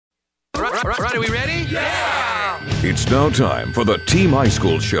Are we ready? Yeah! It's now time for the Team High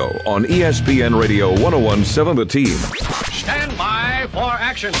School Show on ESPN Radio 1017 The Team. Stand by for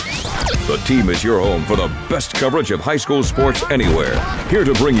action. The Team is your home for the best coverage of high school sports anywhere. Here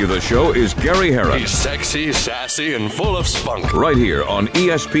to bring you the show is Gary Herron. He's sexy, sassy, and full of spunk. Right here on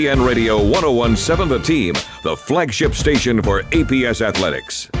ESPN Radio 1017 The Team, the flagship station for APS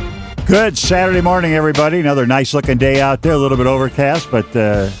Athletics. Good Saturday morning, everybody. Another nice-looking day out there. A little bit overcast, but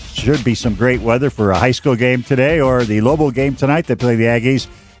should be some great weather for a high school game today or the Lobo game tonight. They play the Aggies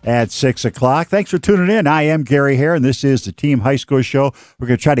at 6 o'clock. Thanks for tuning in. I am Gary Hare, and this is the Team High School Show. We're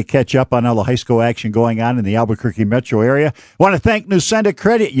going to try to catch up on all the high school action going on in the Albuquerque metro area. I want to thank Nusenda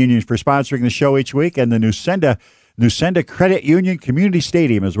Credit Union for sponsoring the show each week, and the Nusenda Credit Union Community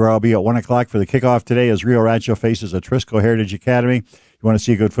Stadium is where I'll be at 1 o'clock for the kickoff today as Rio Rancho faces Atrisco Heritage Academy. You want to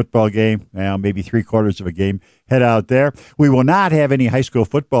see a good football game, maybe three-quarters of a game, head out there. We will not have any high school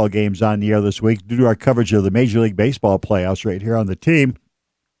football games on the air this week due to our coverage of the Major League Baseball playoffs right here on the team.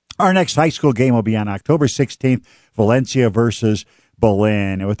 Our next high school game will be on October 16th, Valencia versus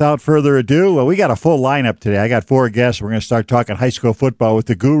Belen. And without further ado, we got a full lineup today. I got four guests. We're going to start talking high school football with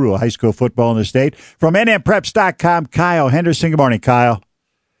the guru of high school football in the state. From NMPreps.com, Kyle Henderson. Good morning, Kyle.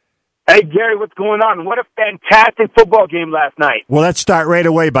 Hey, Gary, what's going on? What a fantastic football game last night. Well, let's start right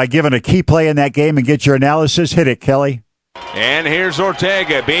away by giving a key play in that game and get your analysis. Hit it, Kelly. And here's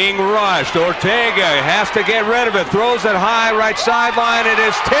Ortega being rushed. Ortega has to get rid of it. Throws it high, right sideline. It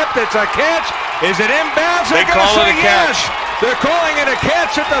is tipped. It's a catch. Is it inbounds? They call it a catch. They're calling it a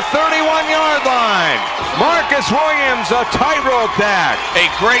catch at the 31-yard line. Marcus Williams, a tightrope back. A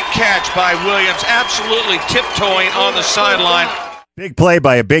great catch by Williams, absolutely tiptoeing on the sideline. Big play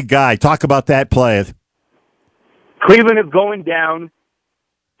by a big guy. Talk about that play. Cleveland is going down.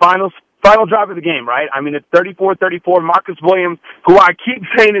 Final drive of the game, right? I mean, it's 34-34. Marcus Williams, who I keep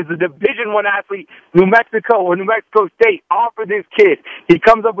saying is a Division I athlete, New Mexico State, offered this kid. He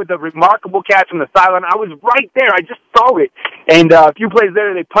comes up with a remarkable catch from the sideline. I was right there. I just saw it. And a few plays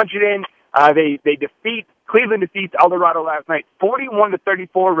later, they punch it in. Cleveland defeats El Dorado last night,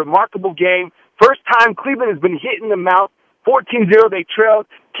 41-34. Remarkable game. First time Cleveland has been hit in the mouth. 14-0, they trailed,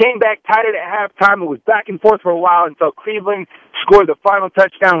 came back, tied it at halftime. It was back and forth for a while until Cleveland scored the final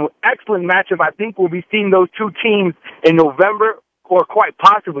touchdown. Excellent matchup. I think we'll be seeing those two teams in November or quite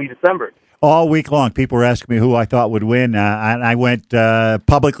possibly December. All week long, people were asking me who I thought would win, and I went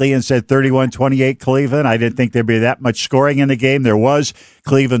publicly and said 31-28 Cleveland. I didn't think there'd be that much scoring in the game. There was.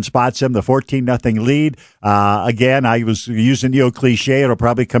 Cleveland spots them, the 14-0 lead. Again, I was using the old cliche. It'll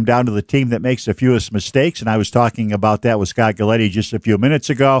probably come down to the team that makes the fewest mistakes, and I was talking about that with Scott Galletti just a few minutes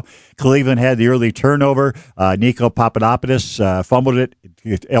ago. Cleveland had the early turnover. Nico Papadopoulos fumbled it.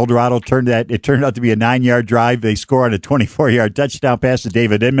 El Dorado turned out to be a 9-yard drive. They score on a 24-yard touchdown pass to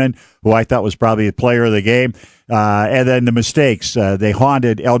David Inman, who I thought was probably the player of the game. And then the mistakes. They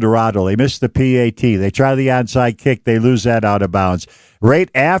haunted El Dorado. They missed the PAT. They try the onside kick. They lose that out of bounds.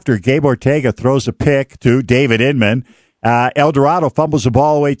 Right after Gabe Ortega throws a pick to David Inman, El Dorado fumbles the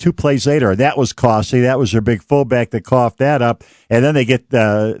ball away 2 plays later. That was costly. That was their big fullback that coughed that up. And then they get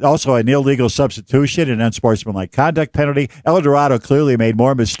also an illegal substitution and unsportsmanlike conduct penalty. El Dorado clearly made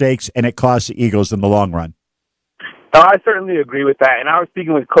more mistakes, and it cost the Eagles in the long run. I certainly agree with that. And I was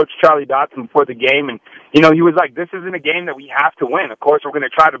speaking with Coach Charlie Dotson before the game, and, he was like, this isn't a game that we have to win. Of course, we're going to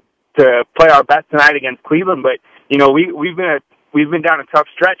try to play our best tonight against Cleveland, but, we've been down a tough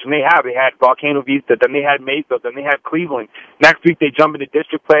stretch, and they had Volcano Vista, then they had Mayfield, then they had Cleveland. Next week they jump into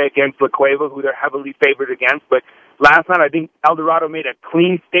district play against La Cueva, who they're heavily favored against. But last night I think El Dorado made a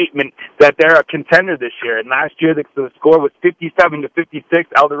clean statement that they're a contender this year. And last year the score was 57-56,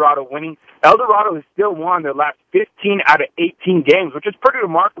 El Dorado winning. El Dorado has still won their last 15 out of 18 games, which is pretty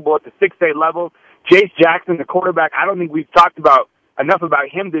remarkable at the 6A level. Jace Jackson, the quarterback, I don't think we've talked about enough about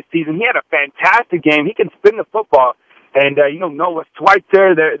him this season. He had a fantastic game. He can spin the football. And, Noah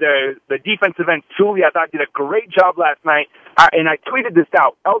Schweitzer, the defensive end, Julie, I thought did a great job last night. And I tweeted this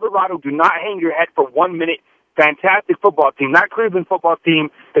out. El Dorado, do not hang your head for 1 minute. Fantastic football team. That Cleveland football team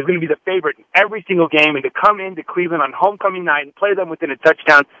is going to be the favorite in every single game. And to come into Cleveland on homecoming night and play them within a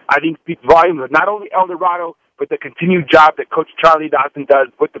touchdown, I think speaks volumes of not only El Dorado, but the continued job that Coach Charlie Dotson does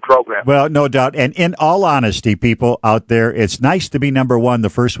with the program. Well, no doubt. And in all honesty, people out there, it's nice to be number one the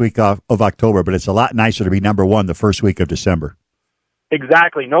first week of October, but it's a lot nicer to be number one the first week of December.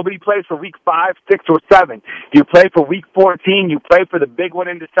 Exactly. Nobody plays for week 5, 6, or 7. You play for week 14. You play for the big one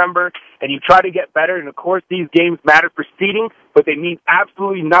in December, and you try to get better. And, of course, these games matter for seeding, but they mean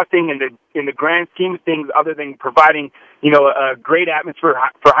absolutely nothing in the grand scheme of things other than providing, a great atmosphere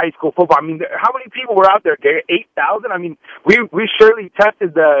for high school football. I mean, how many people were out there, Gary? 8,000? I mean, we surely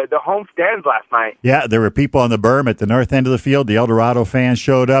tested the home stands last night. Yeah, there were people on the berm at the north end of the field. The El Dorado fans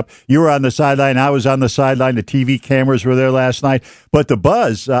showed up. You were on the sideline. I was on the sideline. The TV cameras were there last night. But the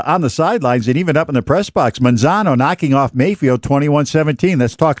buzz on the sidelines and even up in the press box, Manzano knocking off Mayfield 21-17.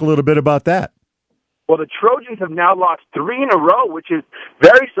 Let's talk a little bit about that. Well, the Trojans have now lost 3 in a row, which is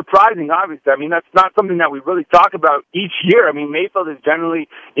very surprising, obviously. I mean, that's not something that we really talk about each year. I mean, Mayfield is generally,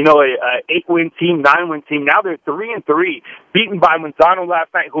 a 8-win team, 9-win team. Now they're 3-3, beaten by Manzano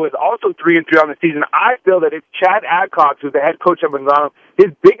last night, who is also 3-3 on the season. I feel that it's Chad Adcox, who's the head coach of Manzano,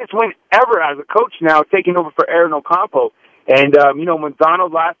 his biggest win ever as a coach now, taking over for Aaron Ocampo. And, Manzano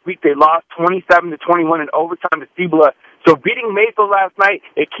last week, they lost 27-21 in overtime to Cibola. So beating Mayfield last night,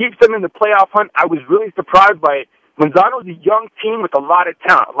 it keeps them in the playoff hunt. I was really surprised by it. Manzano's a young team with a lot of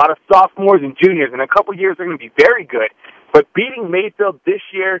talent, a lot of sophomores and juniors. In a couple of years, they're going to be very good. But beating Mayfield this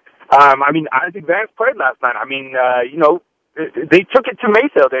year, Isaac Vance played last night. I mean, they took it to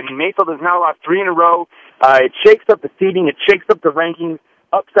Mayfield, and Mayfield has now lost 3 in a row. It shakes up the seeding. It shakes up the rankings.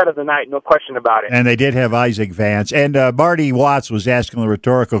 Upset of the night, no question about it. And they did have Isaac Vance. And Marty Watts was asking the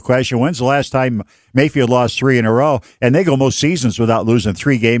rhetorical question, when's the last time Mayfield lost 3 in a row? And they go most seasons without losing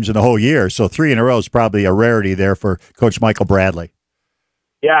 3 games in the whole year. So 3 in a row is probably a rarity there for Coach Michael Bradley.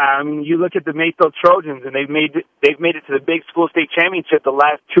 Yeah, I mean, you look at the Mayfield Trojans, and they've made it to the Big School State Championship the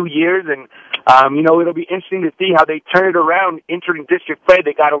last 2 years, and it'll be interesting to see how they turn it around entering district play.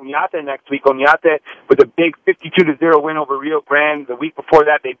 They got Oñate next week. Oñate with a big 52-0 win over Rio Grande. The week before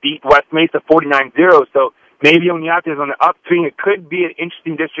that, they beat West Mesa 49-0. So maybe Oñate is on the upswing. It could be an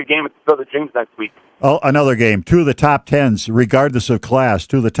interesting district game at the Field of Dreams next week. Oh, another game. 2 of the top 10s, regardless of class.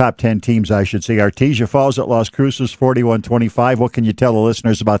 2 of the top 10 teams, I should say. Artesia Falls at Las Cruces, 41-25. What can you tell the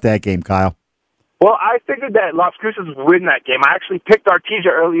listeners about that game, Kyle? Well, I figured that Las Cruces would win that game. I actually picked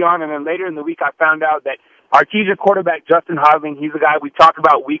Artesia early on, and then later in the week I found out that Artesia quarterback Justin Hodling, he's a guy we talk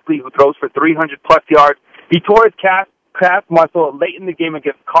about weekly who throws for 300-plus yards. He tore his calf muscle late in the game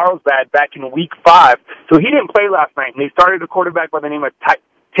against Carlsbad back in week 5, so he didn't play last night. And they started a quarterback by the name of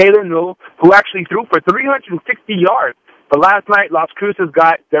Taylor Newell, who actually threw for 360 yards. But last night, Las Cruces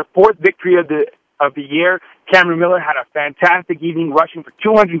got their 4th victory of the year. Cameron Miller had a fantastic evening, rushing for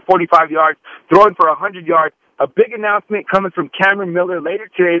 245 yards, throwing for 100 yards. A big announcement coming from Cameron Miller later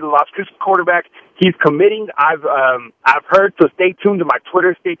today, the Las Cruces quarterback. He's committing. I've heard, so stay tuned to my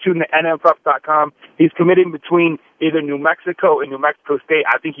Twitter. Stay tuned to nmpuffs.com. He's committing between either New Mexico and New Mexico State.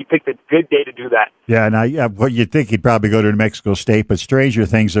 I think he picked a good day to do that. Yeah, now you'd think he'd probably go to New Mexico State, but stranger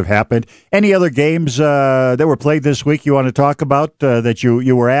things have happened. Any other games that were played this week you want to talk about that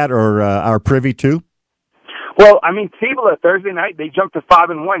you were at or are privy to? Well, I mean, Cibola Thursday night, they jumped to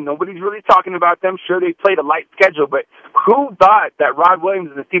 5-1. Nobody's really talking about them. Sure, they played a light schedule, but who thought that Rod Williams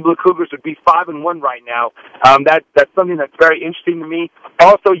and the Cibola Cougars would be 5-1 right now? That's something that's very interesting to me.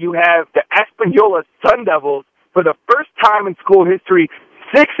 Also, you have the Espanola Sun Devils for the first time in school history,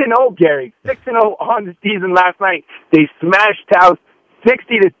 6-0, Gary. 6-0 on the season last night. They smashed Taos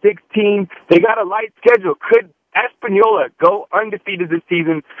 60-16. They got a light schedule. Could Espanola go undefeated this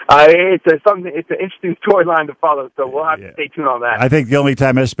season? It's an interesting storyline to follow, so we'll have to stay tuned on that. I think the only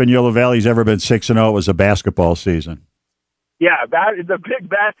time Espanola Valley's ever been 6-0 was a basketball season. Yeah, it's a big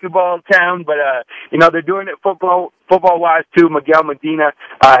basketball town, but they're doing it football-wise too. Miguel Medina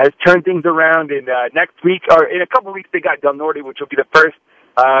has turned things around, and next week or in a couple of weeks they got Del Norte, which will be the first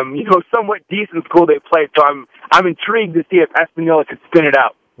somewhat decent school they play. So I'm intrigued to see if Espanola could spin it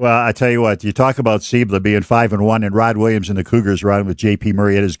out. Well, I tell you what, you talk about Cibola being 5-1, and Rod Williams and the Cougars riding with J.P.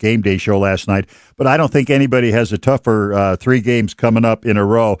 Murray at his game day show last night. But I don't think anybody has a tougher 3 games coming up in a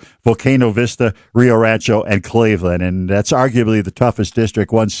row: Volcano Vista, Rio Rancho, and Cleveland. And that's arguably the toughest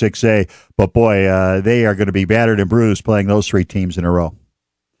district, 1-6A. But boy, they are going to be battered and bruised playing those 3 teams in a row.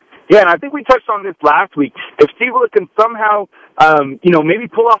 Yeah, and I think we touched on this last week. If Cibola can somehow, maybe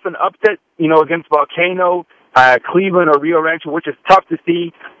pull off an upset, against Volcano, Cleveland or Rio Rancho, which is tough to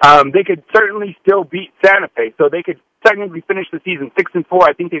see, they could certainly still beat Santa Fe. So they could technically finish the season 6-4.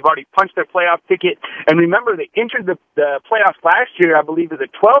 I think they've already punched their playoff ticket. And remember, they entered the playoffs last year, I believe, as a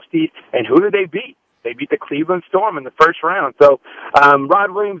 12 seed. And who did they beat? They beat the Cleveland Storm in the first round. So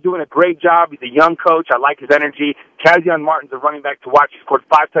Rod Williams doing a great job. He's a young coach. I like his energy. Kazion Martin's a running back to watch. He scored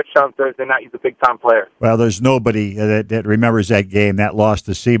 5 touchdowns Thursday night. He's a big-time player. Well, there's nobody that remembers that game, that loss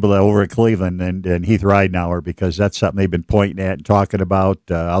to Cibola over at Cleveland and Heath Ridenauer, because that's something they've been pointing at and talking about,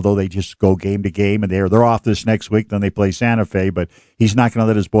 although they just go game to game, and they're off this next week, then they play Santa Fe, but he's not going to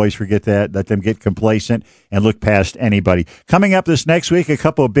let his boys forget that, let them get complacent and look past anybody. Coming up this next week, a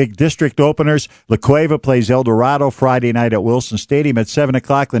couple of big district openers. La Cueva plays El Dorado Friday night at Wilson Stadium at 7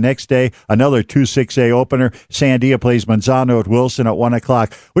 o'clock. The next day, another 2-6A opener. Sandia plays Manzano at Wilson at 1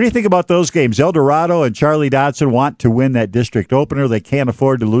 o'clock. What do you think about those games? El Dorado and Charlie Dodson want to win that district opener. They can't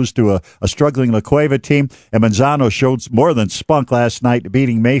afford to lose to a struggling La Cueva team. And Manzano showed more than spunk last night,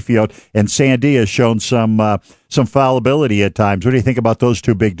 beating Mayfield. And Sandia has shown some fallibility at times. What do you think about those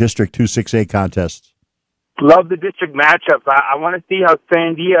two big District 2-6A contests? Love the district matchups. I want to see how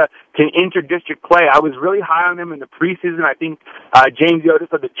Sandia can inter-district play. I was really high on them in the preseason. I think James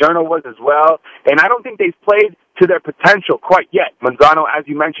Yotis of the Journal was as well. And I don't think they've played to their potential quite yet. Manzano, as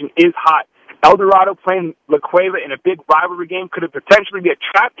you mentioned, is hot. El Dorado playing La Cueva in a big rivalry game could have potentially be a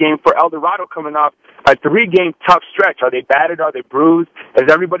trap game for El Dorado coming off a 3-game tough stretch. Are they battered? Are they bruised? Is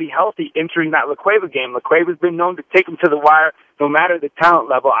everybody healthy entering that La Cueva game? La Cueva's been known to take them to the wire no matter the talent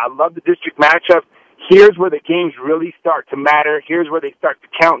level. I love the district matchup. Here's where the games really start to matter. Here's where they start to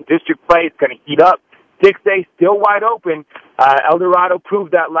count. District play is going to heat up. 6A still wide open. El Dorado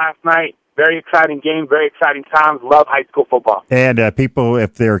proved that last night. Very exciting game, very exciting times. Love high school football. And people,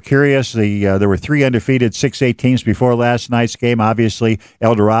 if they're curious, there were 3 undefeated 6A teams before last night's game. Obviously,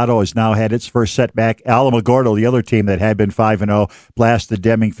 El Dorado has now had its first setback. Alamogordo, the other team that had been 5-0, blasted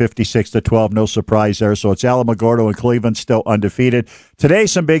Deming 56-12. No surprise there. So it's Alamogordo and Cleveland still undefeated. Today,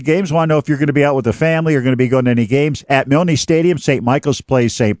 some big games. Want to know if you're going to be out with the family or going to be going to any games. At Milne Stadium, St. Michael's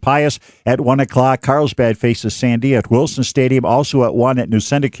plays St. Pius at 1 o'clock. Carlsbad faces Sandia at Wilson Stadium. Also at 1 at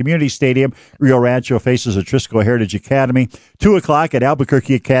Newsenda Community Stadium. Rio Rancho faces Atrisco Heritage Academy. 2 o'clock at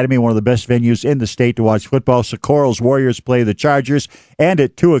Albuquerque Academy, one of the best venues in the state to watch football. Socorro's Warriors play the Chargers. And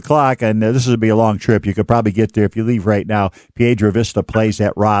at 2 o'clock, and this will be a long trip, you could probably get there if you leave right now, Piedra Vista plays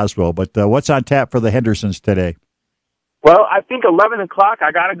at Roswell. But what's on tap for the Hendersons today? Well, I think 11 o'clock,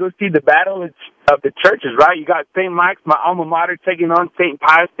 I got to go see the Battle of the Churches, right? You got St. Mike's, my alma mater, taking on St.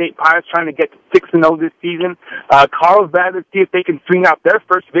 Pius. St. Pius trying to get to 6-0 this season. Carlsbad, let's see if they can swing out their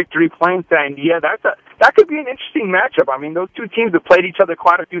first victory playing Sandia. That could be an interesting matchup. I mean, those two teams have played each other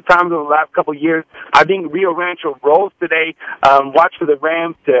quite a few times over the last couple of years. I think Rio Rancho rolls today. Watch for the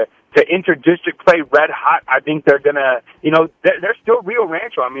Rams to inter-district play red hot. I think they're going to, they're still Rio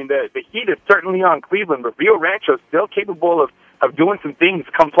Rancho. I mean, the heat is certainly on Cleveland, but Rio Rancho is still capable of doing some things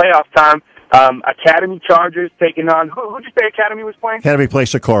come playoff time. Academy Chargers taking on, who'd you say Academy was playing? Academy plays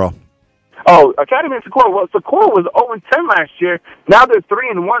Socorro. Oh, Academy and Socorro. Well, Socorro was 0-10 last year. Now they're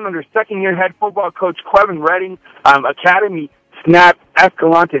 3-1 under second-year head football coach Quevin Redding. Academy snapped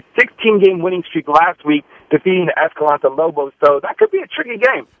Escalante's 16-game winning streak last week, defeating the Escalante Lobos. So that could be a tricky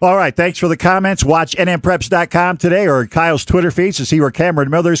game. All right, thanks for the comments. Watch nmpreps.com today or Kyle's Twitter feeds to see where Cameron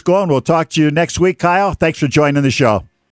Miller's going. We'll talk to you next week, Kyle. Thanks for joining the show.